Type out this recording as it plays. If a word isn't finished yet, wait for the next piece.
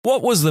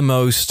What was the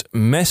most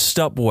messed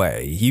up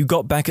way you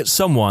got back at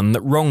someone that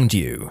wronged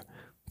you?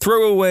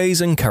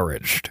 Throwaways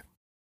encouraged.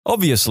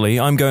 Obviously,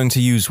 I'm going to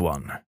use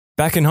one.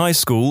 Back in high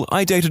school,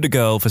 I dated a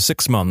girl for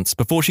 6 months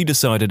before she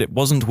decided it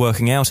wasn't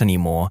working out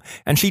anymore,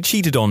 and she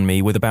cheated on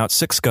me with about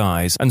 6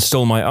 guys and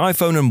stole my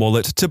iPhone and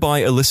wallet to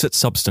buy illicit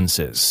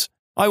substances.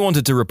 I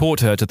wanted to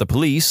report her to the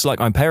police like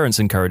my parents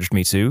encouraged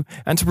me to,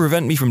 and to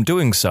prevent me from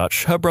doing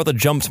such, her brother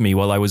jumped me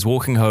while I was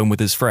walking home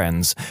with his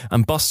friends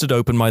and busted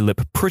open my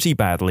lip pretty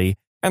badly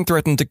and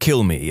threatened to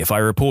kill me if I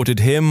reported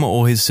him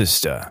or his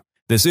sister.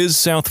 This is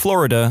South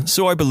Florida,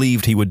 so I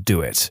believed he would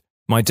do it.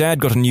 My dad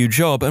got a new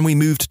job and we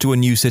moved to a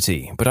new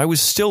city, but I was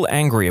still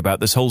angry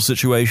about this whole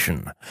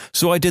situation,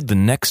 so I did the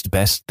next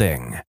best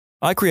thing.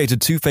 I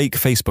created 2 fake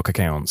Facebook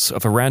accounts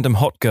of a random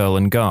hot girl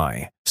and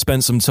guy,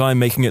 spent some time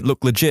making it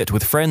look legit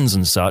with friends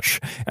and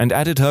such, and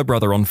added her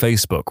brother on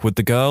Facebook with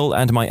the girl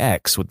and my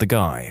ex with the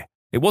guy.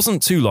 It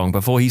wasn't too long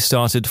before he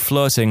started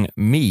flirting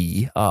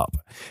me up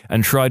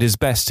and tried his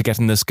best to get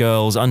in this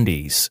girl's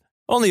undies.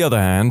 On the other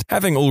hand,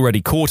 having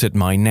already courted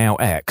my now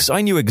ex,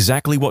 I knew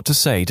exactly what to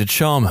say to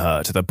charm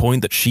her to the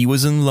point that she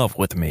was in love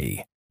with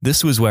me.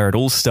 This was where it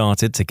all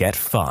started to get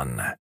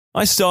fun.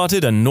 I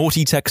started a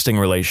naughty texting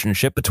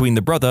relationship between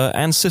the brother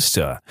and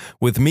sister,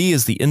 with me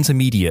as the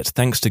intermediate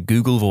thanks to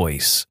Google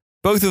Voice.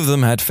 Both of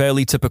them had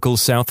fairly typical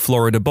South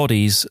Florida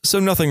bodies, so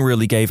nothing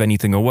really gave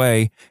anything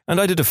away, and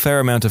I did a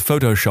fair amount of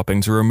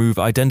photoshopping to remove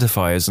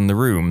identifiers in the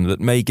room that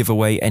may give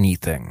away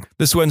anything.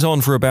 This went on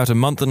for about a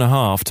month and a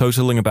half,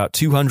 totaling about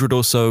 200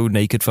 or so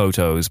naked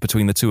photos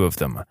between the two of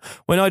them,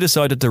 when I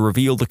decided to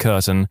reveal the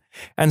curtain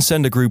and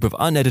send a group of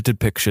unedited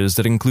pictures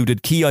that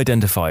included key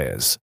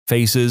identifiers,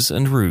 faces,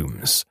 and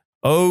rooms.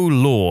 Oh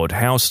Lord,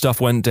 how stuff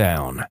went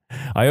down.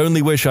 I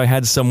only wish I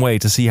had some way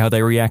to see how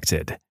they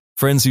reacted.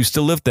 Friends who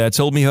still lived there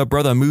told me her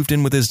brother moved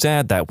in with his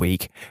dad that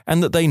week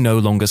and that they no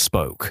longer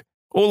spoke.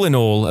 All in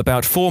all,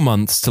 about 4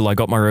 months till I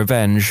got my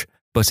revenge,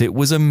 but it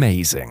was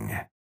amazing.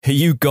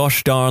 You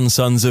gosh darn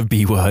sons of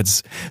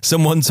B-words.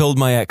 Someone told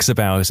my ex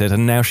about it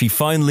and now she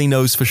finally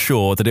knows for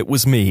sure that it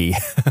was me.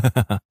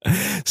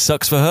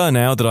 Sucks for her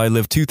now that I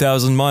live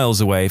 2,000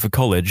 miles away for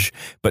college,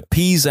 but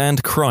peas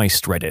and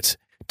Christ, Reddit.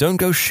 Don't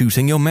go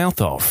shooting your mouth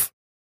off.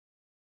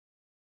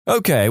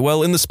 Okay,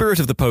 well, in the spirit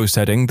of the post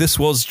heading, this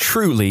was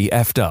truly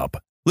effed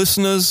up.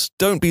 Listeners,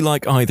 don't be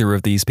like either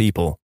of these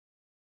people.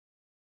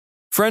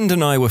 Friend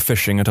and I were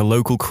fishing at a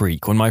local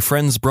creek when my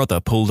friend's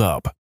brother pulled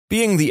up.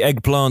 Being the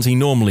eggplant he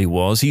normally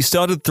was, he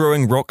started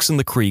throwing rocks in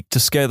the creek to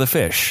scare the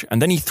fish, and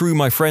then he threw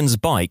my friend's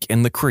bike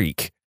in the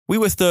creek. We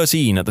were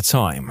 13 at the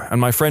time, and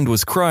my friend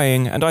was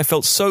crying, and I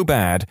felt so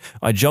bad,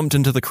 I jumped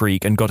into the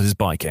creek and got his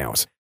bike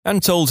out,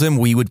 and told him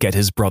we would get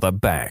his brother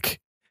back.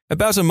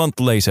 About a month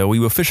later,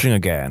 we were fishing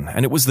again,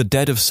 and it was the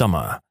dead of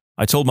summer.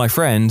 I told my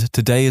friend,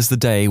 today is the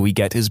day we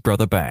get his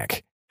brother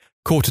back.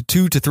 Caught a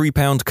 2 to 3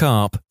 pound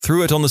carp,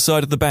 threw it on the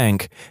side of the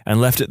bank, and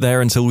left it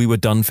there until we were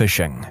done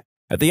fishing.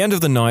 At the end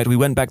of the night, we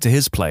went back to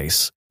his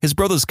place. His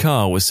brother's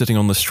car was sitting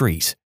on the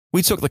street.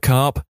 We took the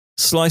carp,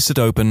 sliced it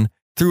open,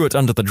 threw it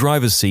under the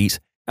driver's seat,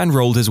 and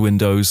rolled his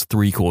windows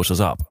 3/4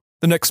 up.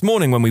 The next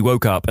morning when we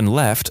woke up and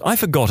left, I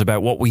forgot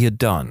about what we had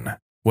done.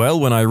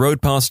 Well, when I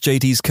rode past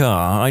JT's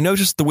car, I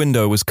noticed the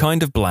window was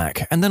kind of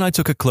black, and then I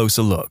took a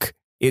closer look.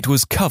 It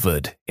was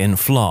covered in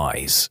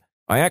flies.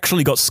 I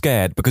actually got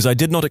scared because I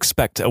did not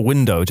expect a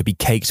window to be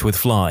caked with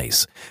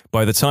flies.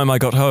 By the time I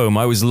got home,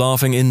 I was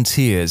laughing in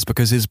tears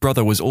because his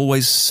brother was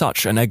always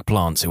such an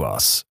eggplant to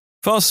us.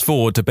 Fast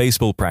forward to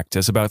baseball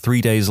practice about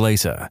 3 days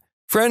later.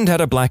 Friend had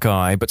a black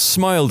eye but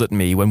smiled at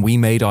me when we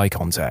made eye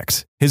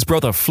contact. His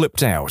brother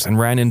flipped out and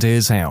ran into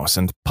his house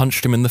and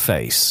punched him in the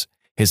face.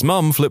 His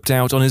mum flipped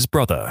out on his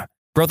brother.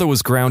 Brother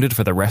was grounded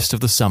for the rest of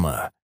the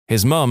summer.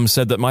 His mum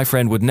said that my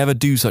friend would never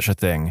do such a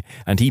thing,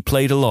 and he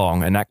played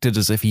along and acted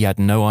as if he had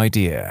no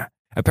idea.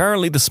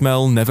 Apparently the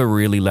smell never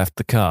really left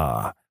the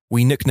car.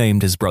 We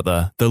nicknamed his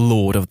brother the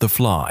Lord of the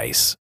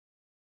Flies.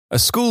 A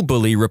school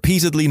bully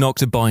repeatedly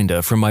knocked a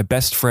binder from my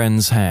best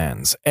friend's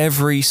hands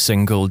every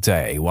single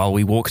day while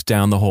we walked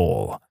down the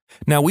hall.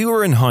 Now, we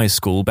were in high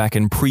school back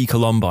in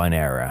pre-Columbine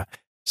era,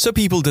 so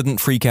people didn't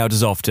freak out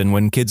as often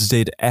when kids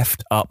did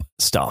effed up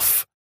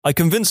stuff. I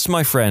convinced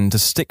my friend to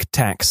stick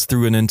tacks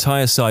through an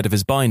entire side of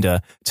his binder,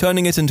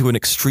 turning it into an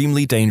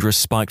extremely dangerous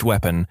spiked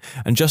weapon,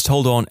 and just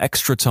hold on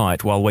extra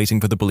tight while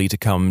waiting for the bully to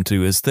come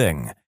do his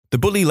thing. The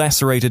bully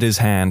lacerated his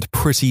hand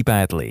pretty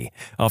badly.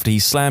 After he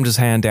slammed his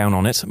hand down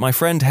on it, my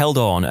friend held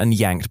on and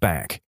yanked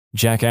back.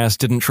 Jackass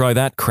didn't try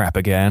that crap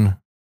again.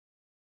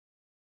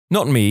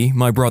 Not me,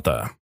 my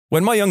brother.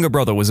 When my younger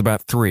brother was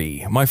about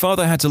 3, my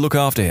father had to look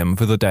after him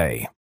for the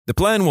day. The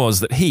plan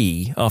was that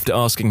he, after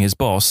asking his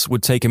boss,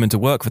 would take him into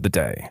work for the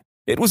day.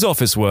 It was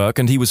office work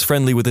and he was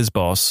friendly with his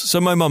boss, so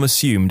my mum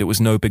assumed it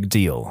was no big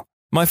deal.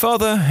 My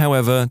father,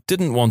 however,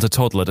 didn't want a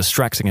toddler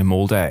distracting him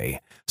all day,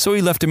 so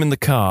he left him in the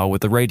car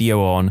with the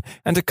radio on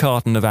and a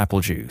carton of apple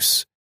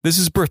juice. This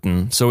is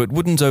Britain, so it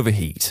wouldn't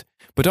overheat,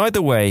 but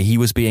either way he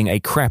was being a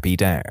crappy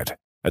dad.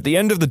 At the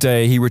end of the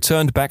day, he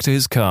returned back to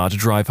his car to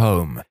drive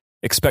home.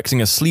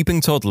 expecting a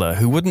sleeping toddler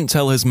who wouldn't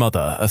tell his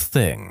mother a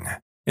thing.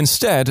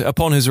 Instead,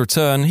 upon his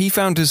return, he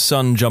found his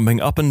son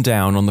jumping up and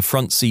down on the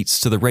front seats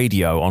to the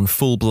radio on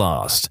full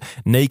blast,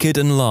 naked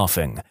and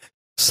laughing,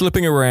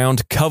 slipping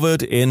around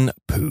covered in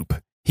poop.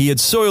 He had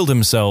soiled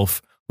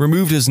himself,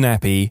 removed his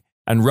nappy,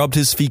 and rubbed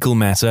his fecal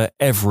matter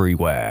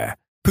everywhere.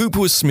 Poop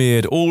was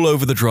smeared all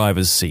over the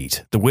driver's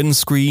seat, the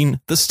windscreen,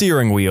 the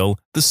steering wheel,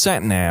 the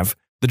sat-nav,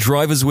 the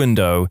driver's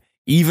window,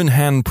 even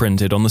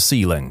hand-printed on the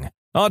ceiling.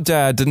 Our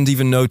dad didn't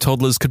even know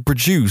toddlers could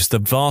produce the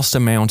vast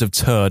amount of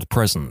turd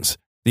present.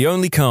 The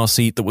only car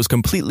seat that was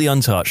completely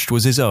untouched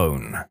was his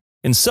own.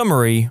 In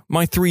summary,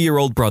 my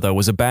 3-year-old brother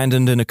was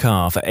abandoned in a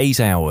car for 8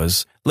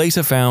 hours,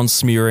 later found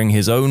smearing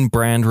his own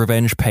brand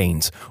revenge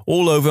paint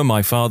all over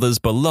my father's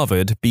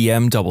beloved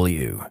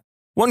BMW.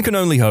 One can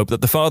only hope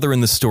that the father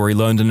in this story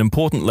learned an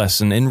important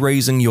lesson in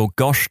raising your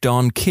gosh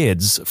darn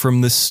kids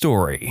from this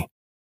story.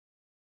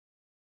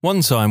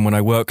 One time when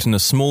I worked in a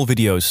small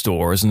video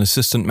store as an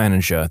assistant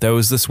manager, there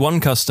was this one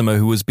customer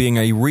who was being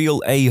a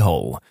real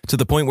a-hole, to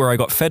the point where I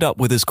got fed up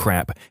with his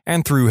crap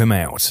and threw him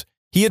out.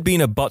 He had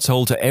been a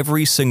butthole to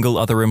every single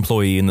other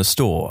employee in the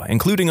store,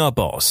 including our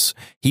boss.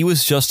 He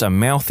was just a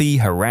mouthy,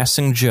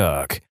 harassing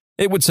jerk.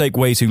 It would take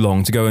way too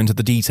long to go into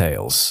the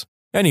details.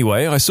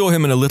 Anyway, I saw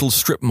him in a little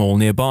strip mall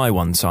nearby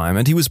one time,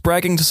 and he was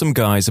bragging to some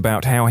guys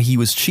about how he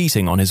was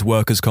cheating on his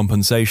workers'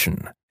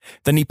 compensation.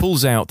 Then he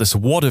pulls out this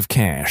wad of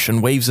cash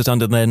and waves it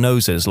under their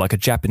noses like a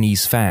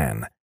Japanese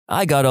fan.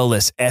 "I got all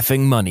this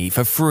effing money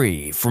for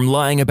free from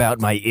lying about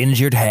my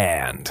injured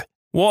hand."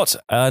 What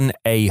an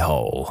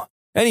a-hole.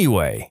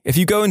 Anyway, if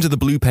you go into the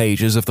blue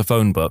pages of the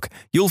phone book,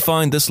 you'll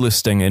find this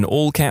listing in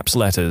all caps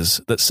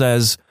letters that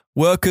says,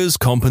 Workers'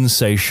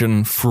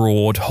 Compensation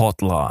Fraud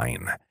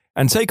Hotline.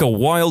 And take a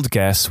wild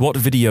guess what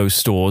video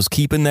stores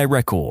keep in their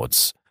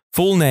records.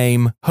 Full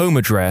name, home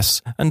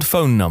address, and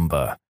phone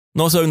number.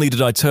 Not only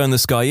did I turn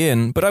this guy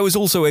in, but I was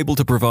also able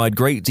to provide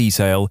great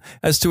detail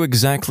as to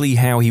exactly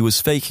how he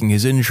was faking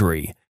his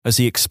injury, as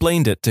he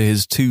explained it to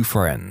his 2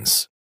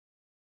 friends.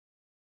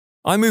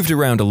 I moved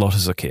around a lot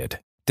as a kid.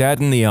 Dad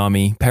in the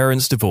army,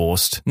 parents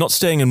divorced, not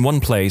staying in one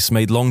place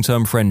made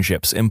long-term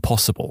friendships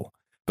impossible.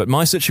 But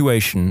my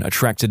situation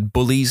attracted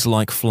bullies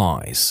like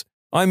flies.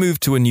 I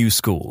moved to a new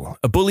school.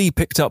 A bully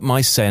picked up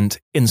my scent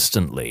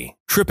instantly,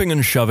 tripping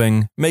and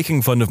shoving,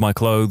 making fun of my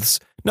clothes.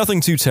 Nothing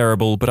too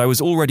terrible, but I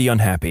was already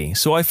unhappy,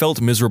 so I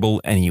felt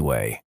miserable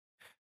anyway.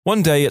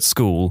 One day at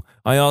school,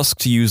 I asked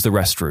to use the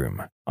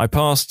restroom. I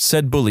passed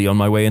said bully on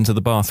my way into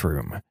the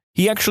bathroom.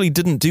 He actually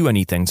didn't do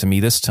anything to me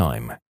this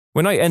time.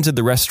 When I entered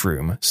the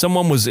restroom,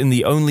 someone was in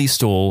the only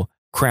stall,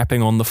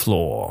 crapping on the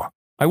floor.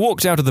 I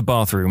walked out of the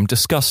bathroom,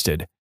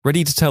 disgusted,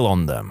 ready to tell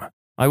on them.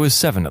 I was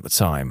 7 at the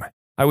time.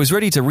 I was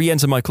ready to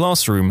re-enter my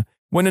classroom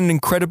when an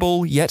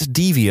incredible yet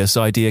devious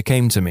idea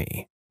came to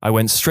me. I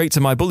went straight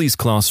to my bully's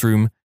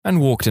classroom and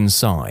walked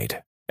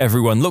inside.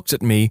 Everyone looked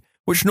at me,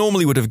 which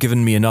normally would have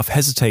given me enough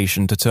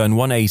hesitation to turn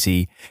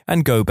 180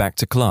 and go back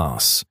to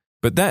class.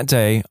 But that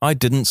day, I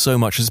didn't so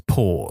much as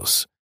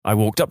pause. I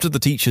walked up to the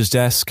teacher's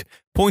desk,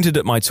 pointed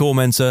at my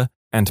tormentor,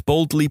 and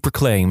boldly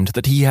proclaimed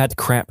that he had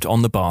crapped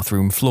on the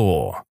bathroom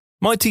floor.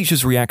 My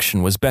teacher's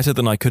reaction was better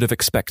than I could have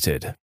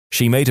expected.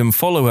 She made him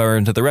follow her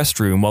into the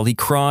restroom while he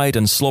cried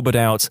and slobbered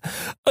out,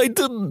 "I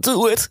didn't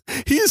do it!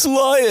 He's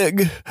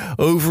lying!"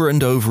 over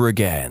and over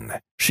again.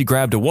 She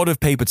grabbed a wad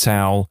of paper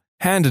towel,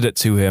 handed it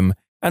to him,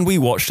 and we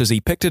watched as he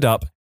picked it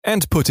up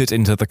and put it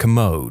into the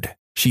commode.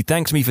 She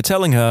thanked me for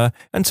telling her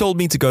and told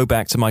me to go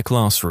back to my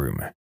classroom.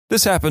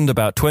 This happened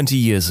about 20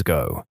 years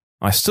ago.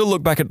 I still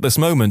look back at this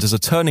moment as a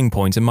turning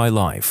point in my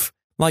life,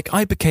 like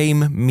I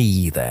became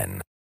me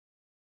then.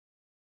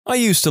 I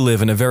used to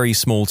live in a very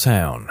small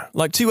town,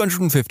 like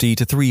 250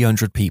 to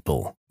 300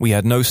 people. We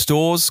had no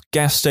stores,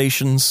 gas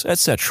stations,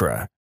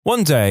 etc.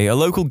 One day, a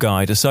local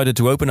guy decided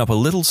to open up a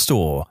little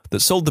store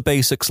that sold the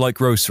basics like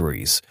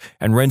groceries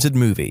and rented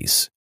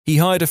movies. He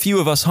hired a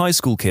few of us high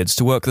school kids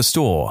to work the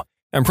store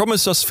and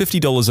promised us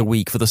 $50 a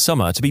week for the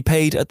summer to be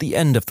paid at the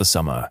end of the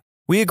summer.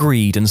 We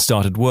agreed and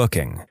started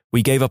working.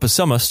 We gave up a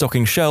summer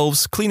stocking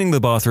shelves, cleaning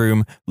the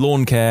bathroom,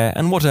 lawn care,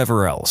 and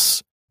whatever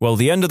else. Well,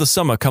 the end of the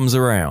summer comes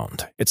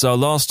around. It's our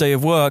last day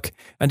of work,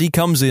 and he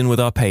comes in with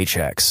our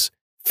paychecks.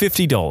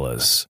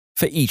 $50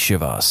 for each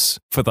of us,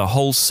 for the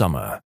whole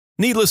summer.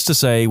 Needless to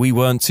say, we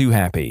weren't too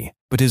happy,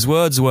 but his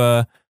words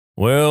were,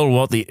 "Well,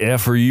 what the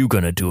F are you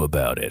gonna do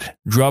about it?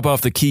 Drop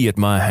off the key at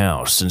my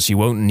house since you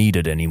won't need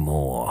it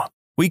anymore."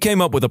 We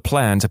came up with a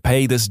plan to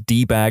pay this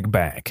D-bag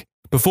back.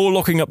 Before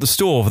locking up the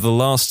store for the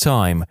last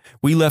time,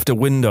 we left a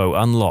window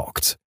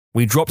unlocked.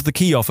 We dropped the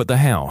key off at the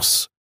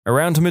house.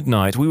 Around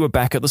midnight, we were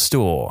back at the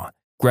store,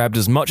 grabbed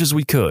as much as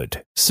we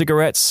could,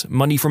 cigarettes,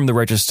 money from the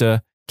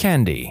register,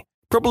 candy,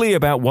 probably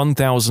about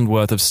 1,000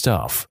 worth of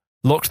stuff,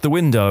 locked the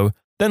window,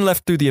 then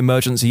left through the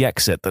emergency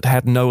exit that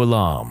had no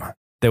alarm.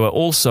 There were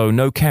also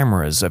no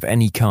cameras of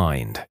any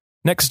kind.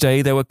 Next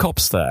day, there were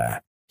cops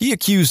there. He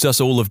accused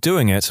us all of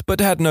doing it, but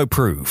had no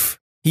proof.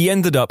 He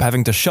ended up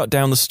having to shut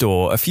down the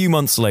store a few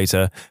months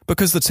later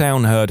because the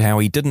town heard how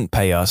he didn't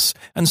pay us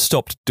and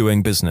stopped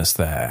doing business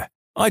there.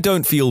 I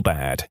don't feel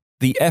bad.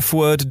 The F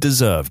word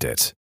deserved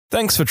it.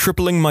 Thanks for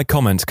tripling my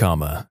comment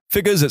karma.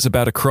 Figures it's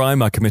about a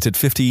crime I committed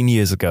 15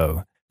 years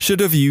ago. Should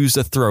have used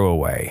a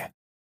throwaway.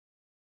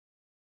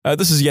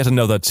 This is yet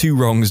another two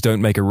wrongs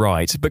don't make a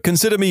right, but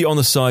consider me on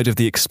the side of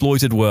the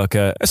exploited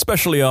worker,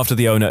 especially after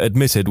the owner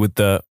admitted with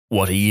the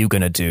 "what are you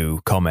gonna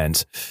do"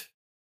 comment.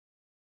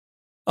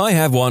 I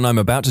have one I'm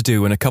about to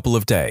do in a couple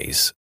of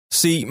days.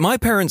 See, my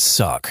parents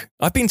suck.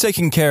 I've been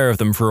taking care of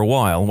them for a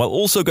while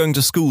also going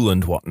to school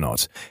and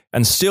whatnot,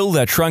 and still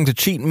they're trying to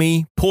cheat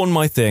me, pawn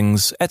my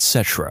things,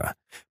 etc.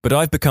 But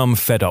I've become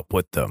fed up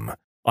with them.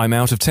 I'm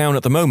out of town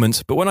at the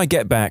moment, but when I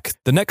get back,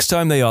 the next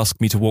time they ask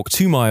me to walk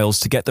 2 miles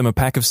to get them a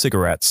pack of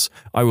cigarettes,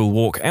 I will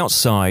walk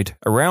outside,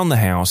 around the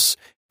house,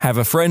 have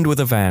a friend with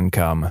a van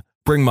come,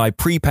 bring my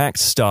pre-packed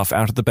stuff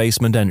out of the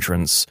basement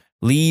entrance,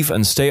 leave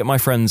and stay at my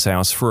friend's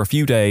house for a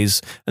few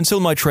days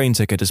until my train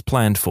ticket is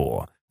planned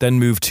for, then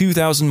move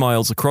 2,000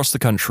 miles across the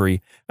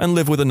country and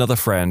live with another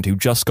friend who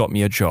just got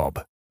me a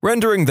job,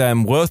 rendering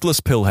them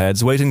worthless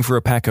pillheads waiting for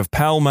a pack of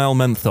Pall Mall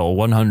Menthol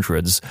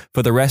 100s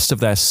for the rest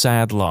of their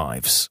sad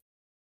lives.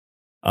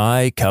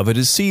 I covered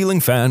his ceiling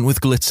fan with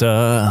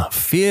glitter.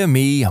 Fear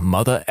me,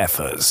 mother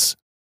effers.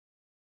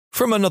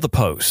 From another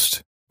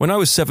post. When I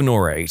was 7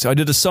 or 8, I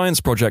did a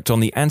science project on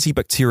the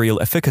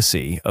antibacterial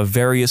efficacy of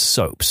various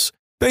soaps.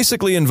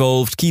 Basically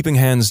involved keeping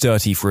hands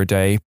dirty for a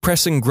day,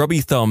 pressing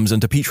grubby thumbs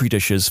into petri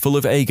dishes full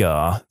of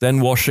agar,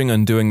 then washing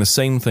and doing the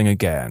same thing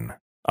again.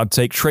 I'd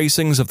take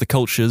tracings of the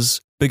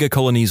cultures. Bigger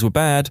colonies were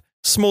bad,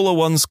 smaller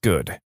ones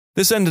good.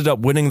 This ended up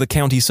winning the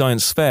county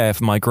science fair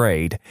for my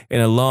grade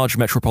in a large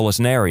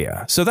metropolitan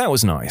area, so that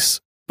was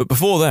nice. But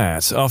before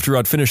that, after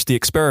I'd finished the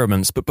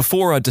experiments but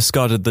before I'd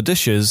discarded the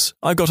dishes,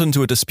 I got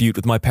into a dispute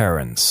with my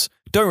parents.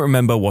 Don't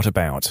remember what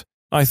about.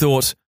 I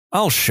thought,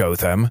 I'll show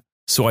them.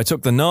 So I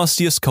took the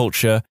nastiest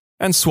culture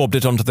and swabbed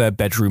it onto their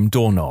bedroom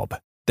doorknob.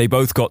 They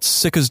both got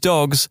sick as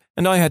dogs,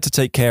 and I had to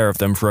take care of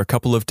them for a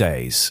couple of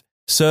days.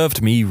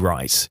 Served me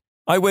right.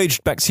 I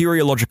waged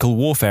bacteriological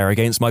warfare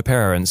against my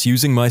parents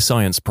using my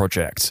science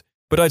project,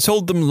 but I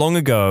told them long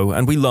ago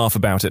and we laugh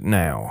about it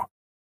now.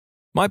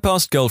 My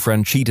past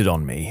girlfriend cheated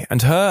on me,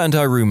 and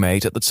her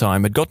roommate at the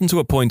time had gotten to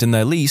a point in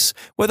their lease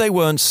where they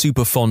weren't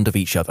super fond of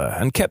each other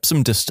and kept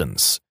some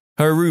distance.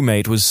 Her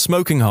roommate was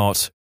smoking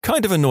hot,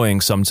 kind of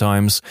annoying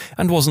sometimes,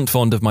 and wasn't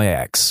fond of my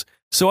ex,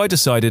 so I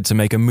decided to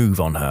make a move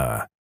on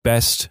her.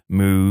 Best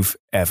move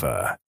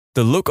ever.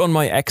 The look on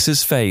my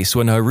ex's face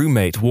when her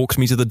roommate walked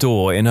me to the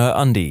door in her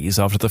undies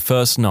after the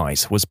first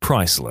night was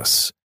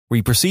priceless.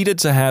 We proceeded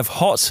to have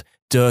hot,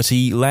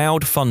 dirty,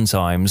 loud fun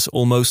times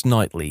almost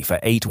nightly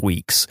for 8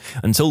 weeks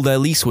until their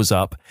lease was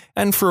up,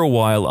 and for a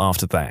while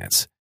after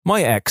that.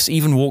 My ex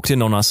even walked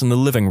in on us in the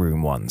living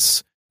room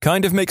once.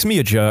 Kind of makes me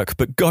a jerk,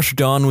 but gosh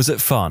darn was it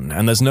fun,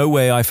 and there's no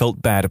way I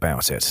felt bad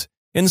about it.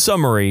 In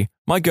summary,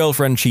 my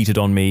girlfriend cheated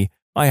on me,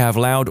 I have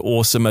loud,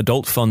 awesome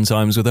adult fun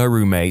times with her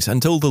roommate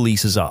until the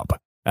lease is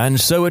up.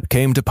 And so it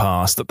came to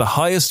pass that the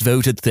highest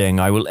voted thing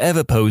I will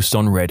ever post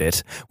on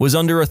Reddit was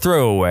under a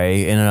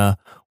throwaway in a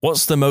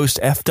 "What's the most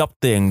effed up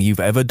thing you've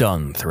ever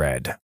done"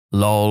 thread.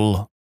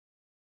 LOL.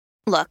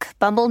 Look,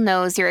 Bumble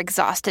knows you're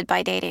exhausted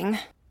by dating.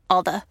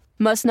 All the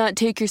 "must not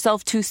take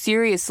yourself too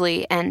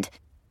seriously" and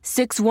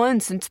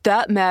 6'1" since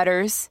that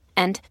matters,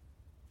 and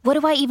what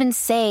do I even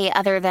say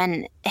other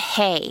than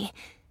hey?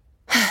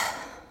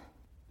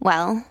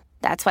 Well,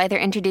 that's why they're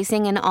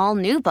introducing an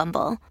all-new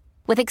Bumble.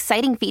 With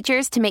exciting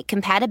features to make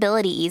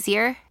compatibility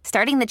easier,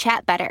 starting the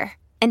chat better,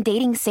 and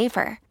dating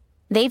safer.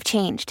 They've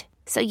changed,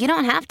 so you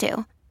don't have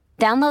to.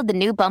 Download the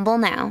new Bumble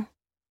now.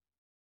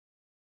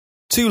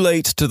 Too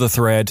late to the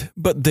thread,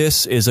 but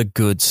this is a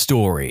good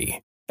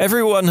story.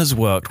 Everyone has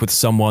worked with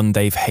someone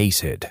they've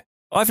hated.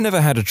 I've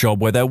never had a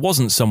job where there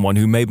wasn't someone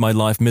who made my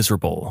life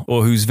miserable,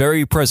 or whose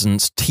very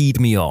presence teed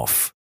me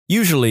off.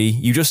 Usually,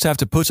 you just have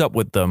to put up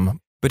with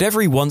them, but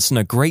every once in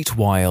a great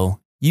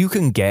while, you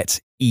can get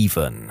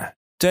even.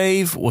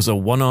 Dave was a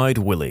one-eyed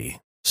Willie,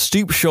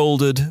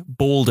 stoop-shouldered,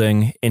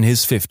 balding, in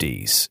his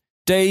 50s.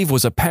 Dave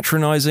was a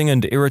patronizing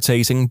and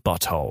irritating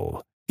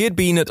butthole. He had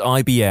been at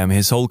IBM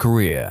his whole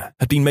career,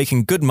 had been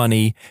making good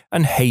money,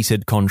 and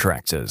hated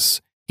contractors.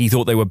 He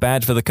thought they were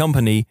bad for the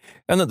company,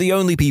 and that the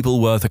only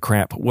people worth a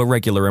crap were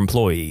regular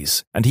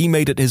employees, and he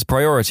made it his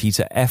priority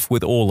to F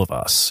with all of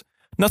us.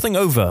 Nothing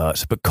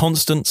overt, but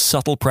constant,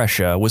 subtle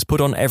pressure was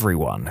put on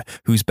everyone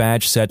whose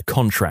badge said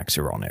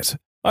contractor on it.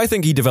 I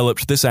think he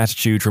developed this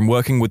attitude from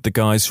working with the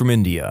guys from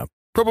India,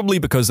 probably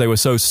because they were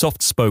so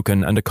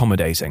soft-spoken and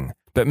accommodating,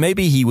 but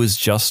maybe he was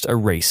just a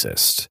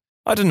racist.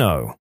 I don't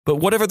know, but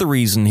whatever the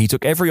reason, he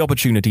took every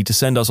opportunity to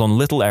send us on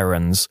little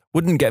errands,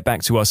 wouldn't get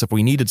back to us if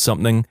we needed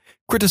something,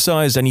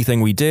 criticized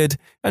anything we did,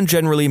 and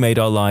generally made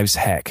our lives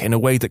heck in a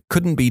way that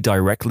couldn't be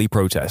directly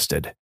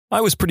protested. I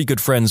was pretty good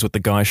friends with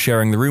the guy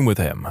sharing the room with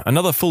him,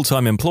 another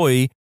full-time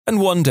employee, and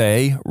one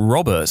day,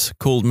 Robert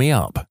called me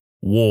up.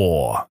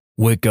 War.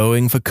 We're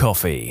going for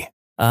coffee.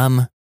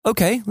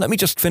 Okay, let me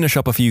just finish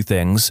up a few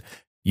things.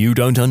 You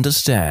don't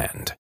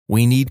understand.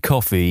 We need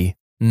coffee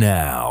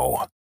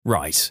now.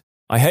 Right.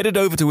 I headed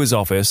over to his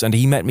office and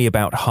he met me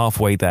about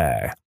halfway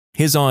there.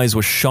 His eyes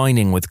were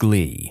shining with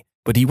glee,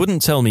 but he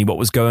wouldn't tell me what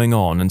was going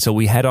on until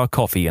we had our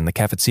coffee in the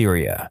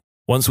cafeteria.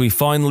 Once we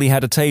finally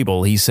had a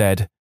table, he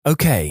said,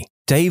 "Okay,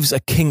 Dave's a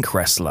kink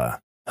wrestler."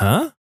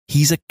 Huh?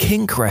 He's a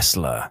kink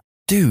wrestler.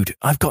 Dude,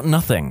 I've got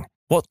nothing.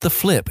 What the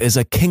flip is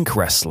a kink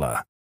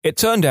wrestler? It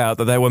turned out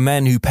that there were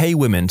men who pay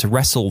women to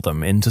wrestle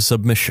them into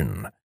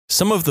submission.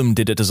 Some of them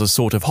did it as a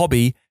sort of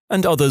hobby,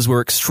 and others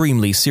were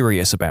extremely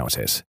serious about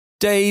it.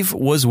 Dave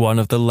was one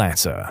of the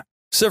latter.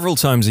 Several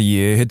times a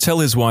year, he'd tell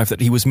his wife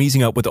that he was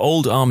meeting up with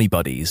old army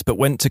buddies but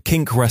went to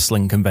kink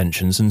wrestling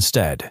conventions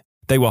instead.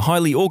 They were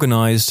highly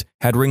organized,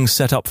 had rings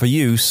set up for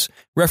use,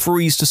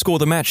 referees to score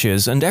the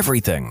matches, and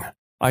everything.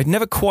 I'd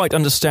never quite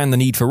understand the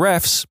need for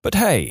refs, but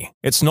hey,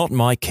 it's not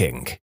my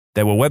kink.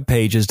 There were web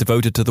pages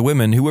devoted to the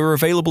women who were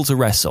available to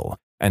wrestle,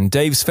 and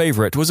Dave's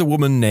favorite was a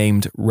woman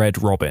named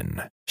Red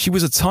Robin. She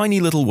was a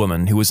tiny little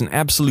woman who was an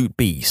absolute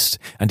beast,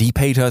 and he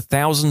paid her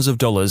thousands of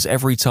dollars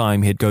every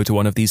time he'd go to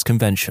one of these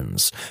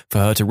conventions for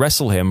her to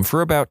wrestle him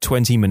for about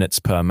 20 minutes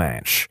per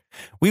match.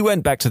 We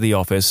went back to the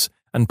office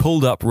and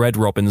pulled up Red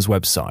Robin's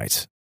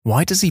website.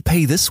 Why does he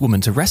pay this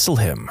woman to wrestle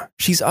him?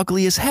 She's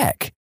ugly as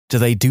heck. Do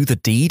they do the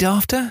deed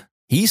after?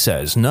 He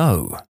says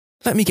no.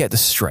 Let me get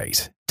this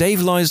straight.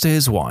 Dave lies to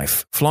his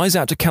wife, flies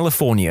out to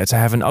California to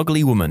have an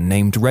ugly woman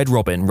named Red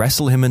Robin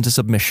wrestle him into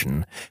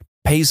submission,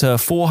 pays her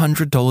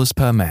 $400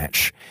 per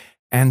match,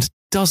 and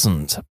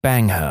doesn't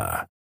bang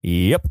her.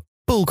 Yep,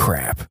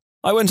 bullcrap.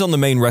 I went on the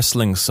main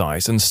wrestling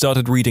site and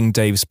started reading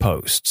Dave's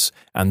posts,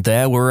 and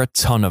there were a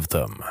ton of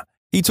them.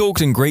 He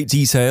talked in great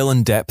detail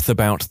and depth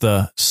about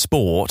the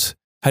sport,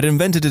 had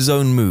invented his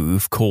own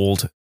move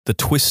called the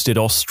Twisted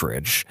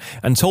Ostrich,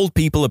 and told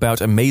people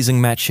about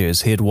amazing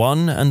matches he had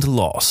won and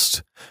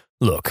lost.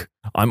 Look,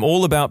 I'm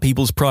all about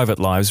people's private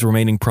lives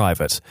remaining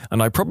private,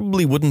 and I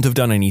probably wouldn't have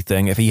done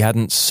anything if he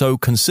hadn't so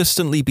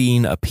consistently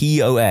been a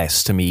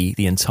POS to me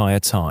the entire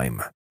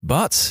time.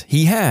 But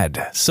he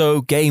had,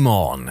 so game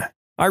on.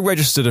 I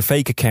registered a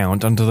fake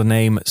account under the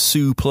name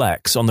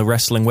Suplex on the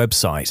wrestling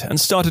website and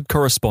started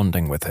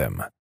corresponding with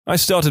him. I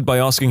started by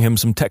asking him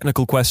some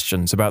technical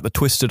questions about the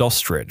Twisted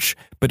Ostrich,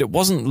 but it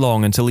wasn't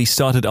long until he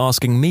started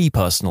asking me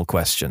personal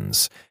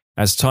questions.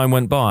 As time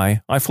went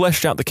by, I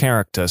fleshed out the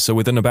character, so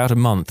within about a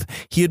month,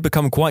 he had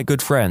become quite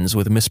good friends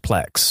with Miss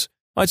Plex.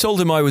 I told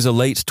him I was a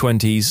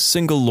late-20s,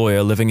 single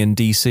lawyer living in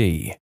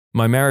DC.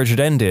 My marriage had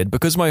ended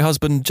because my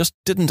husband just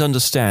didn't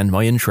understand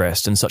my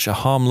interest in such a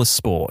harmless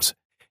sport.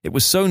 It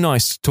was so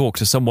nice to talk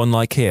to someone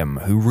like him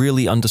who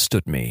really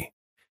understood me.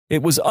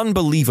 It was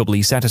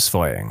unbelievably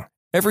satisfying.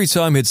 Every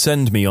time he'd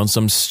send me on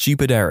some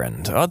stupid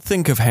errand, I'd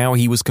think of how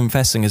he was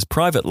confessing his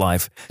private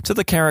life to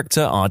the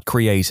character I'd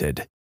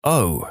created.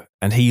 Oh,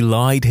 and he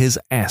lied his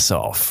ass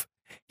off.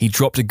 He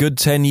dropped a good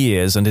 10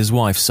 years and his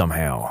wife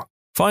somehow.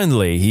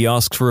 Finally, he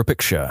asked for a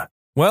picture.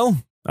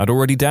 Well, I'd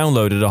already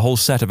downloaded a whole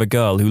set of a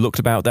girl who looked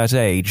about that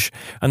age,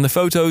 and the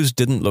photos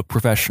didn't look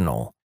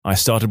professional. I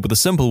started with a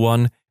simple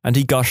one, and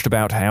he gushed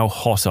about how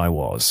hot I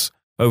was.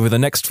 Over the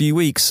next few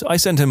weeks, I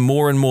sent him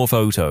more and more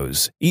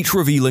photos, each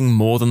revealing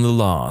more than the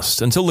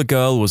last, until the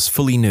girl was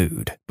fully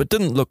nude, but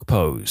didn't look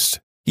posed.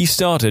 He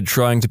started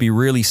trying to be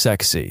really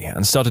sexy,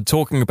 and started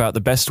talking about the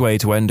best way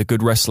to end a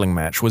good wrestling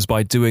match was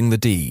by doing the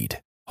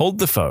deed. Hold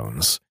the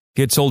phones.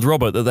 He had told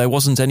Robert that there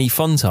wasn't any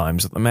fun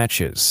times at the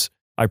matches.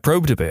 I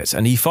probed a bit,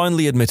 and he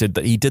finally admitted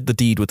that he did the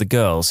deed with the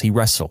girls he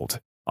wrestled.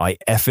 I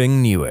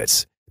effing knew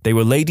it. They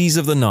were ladies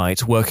of the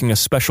night working a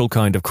special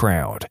kind of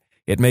crowd.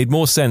 It made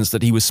more sense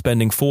that he was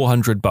spending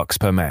 $400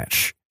 per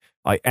match.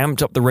 I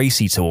amped up the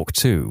racy talk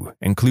too,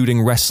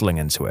 including wrestling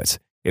into it.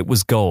 It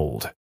was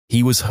gold.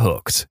 He was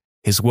hooked.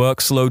 His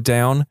work slowed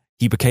down,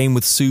 he became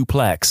with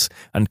Suplex,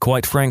 and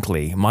quite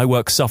frankly, my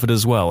work suffered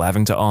as well,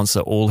 having to answer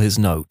all his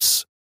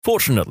notes.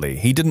 Fortunately,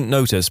 he didn't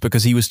notice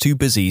because he was too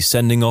busy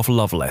sending off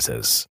love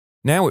letters.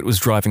 Now it was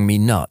driving me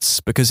nuts,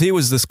 because here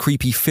was this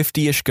creepy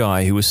 50-ish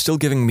guy who was still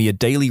giving me a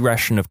daily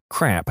ration of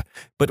crap,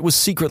 but was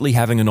secretly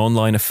having an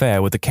online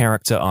affair with the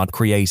character I'd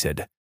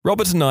created.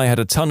 Robert and I had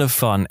a ton of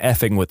fun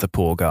effing with the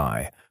poor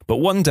guy, but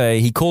one day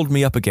he called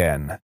me up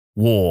again.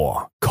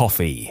 War,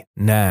 coffee,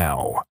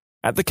 now.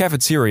 At the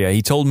cafeteria,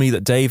 he told me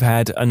that Dave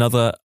had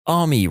another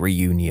army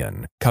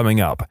reunion coming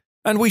up,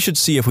 and we should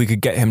see if we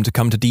could get him to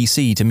come to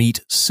DC to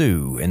meet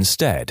Sue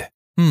instead.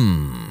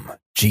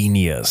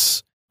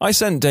 Genius. I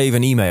sent Dave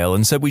an email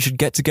and said we should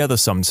get together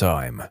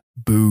sometime.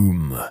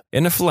 Boom.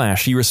 In a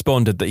flash, he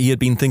responded that he had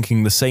been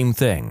thinking the same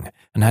thing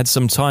and had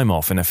some time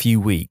off in a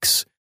few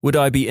weeks. Would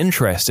I be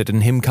interested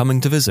in him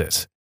coming to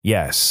visit?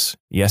 Yes,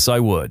 I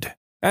would.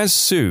 As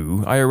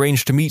Sue, I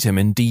arranged to meet him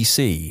in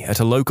DC at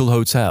a local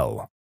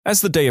hotel.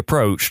 As the day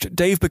approached,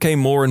 Dave became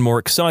more and more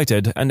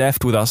excited and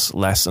effed with us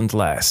less and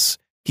less.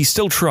 He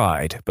still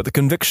tried, but the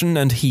conviction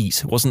and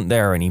heat wasn't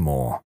there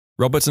anymore.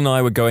 Robert and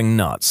I were going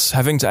nuts,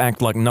 having to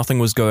act like nothing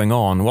was going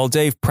on while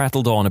Dave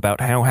prattled on about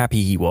how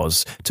happy he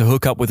was to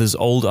hook up with his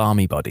old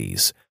army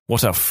buddies,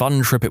 what a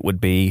fun trip it would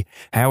be,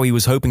 how he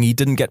was hoping he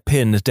didn't get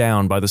pinned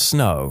down by the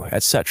snow,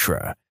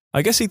 etc.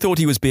 I guess he thought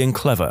he was being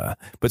clever,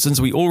 but since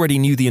we already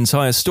knew the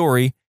entire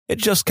story, it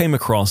just came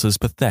across as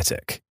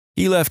pathetic.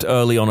 He left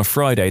early on a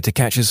Friday to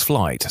catch his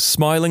flight,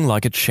 smiling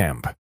like a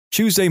champ.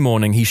 Tuesday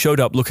morning, he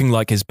showed up looking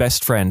like his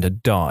best friend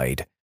had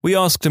died. We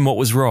asked him what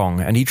was wrong,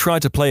 and he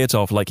tried to play it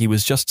off like he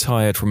was just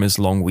tired from his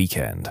long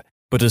weekend.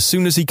 But as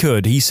soon as he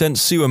could, he sent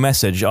Sue a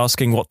message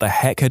asking what the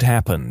heck had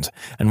happened,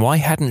 and why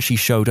hadn't she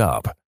showed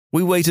up.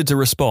 We waited to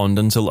respond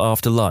until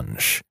after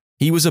lunch.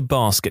 He was a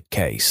basket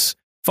case.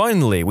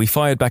 Finally, we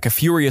fired back a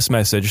furious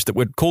message that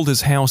we'd called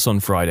his house on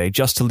Friday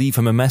just to leave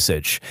him a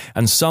message,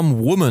 and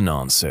some woman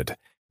answered.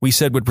 We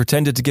said we'd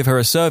pretended to give her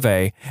a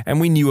survey, and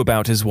we knew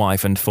about his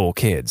wife and 4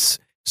 kids.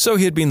 So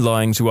he had been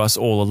lying to us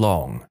all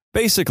along.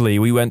 Basically,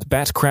 we went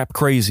bat-crap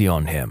crazy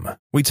on him.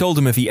 We told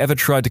him if he ever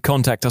tried to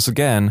contact us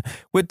again,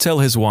 we'd tell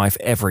his wife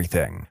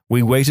everything.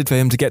 We waited for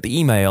him to get the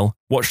email,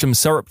 watched him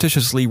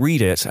surreptitiously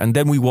read it, and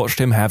then we watched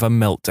him have a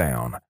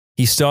meltdown.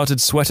 He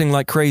started sweating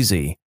like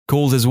crazy,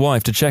 called his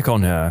wife to check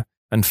on her,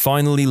 and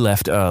finally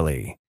left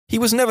early. He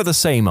was never the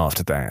same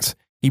after that.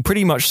 He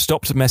pretty much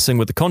stopped messing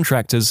with the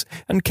contractors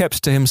and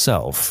kept to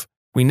himself.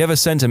 We never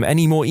sent him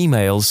any more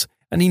emails,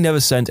 and he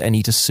never sent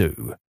any to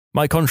Sue.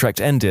 My contract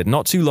ended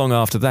not too long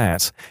after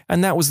that,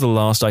 and that was the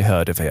last I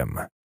heard of him.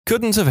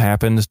 Couldn't have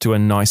happened to a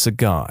nicer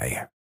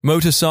guy.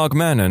 Motorsag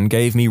Manon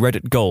gave me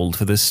Reddit gold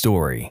for this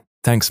story.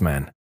 Thanks,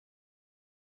 man.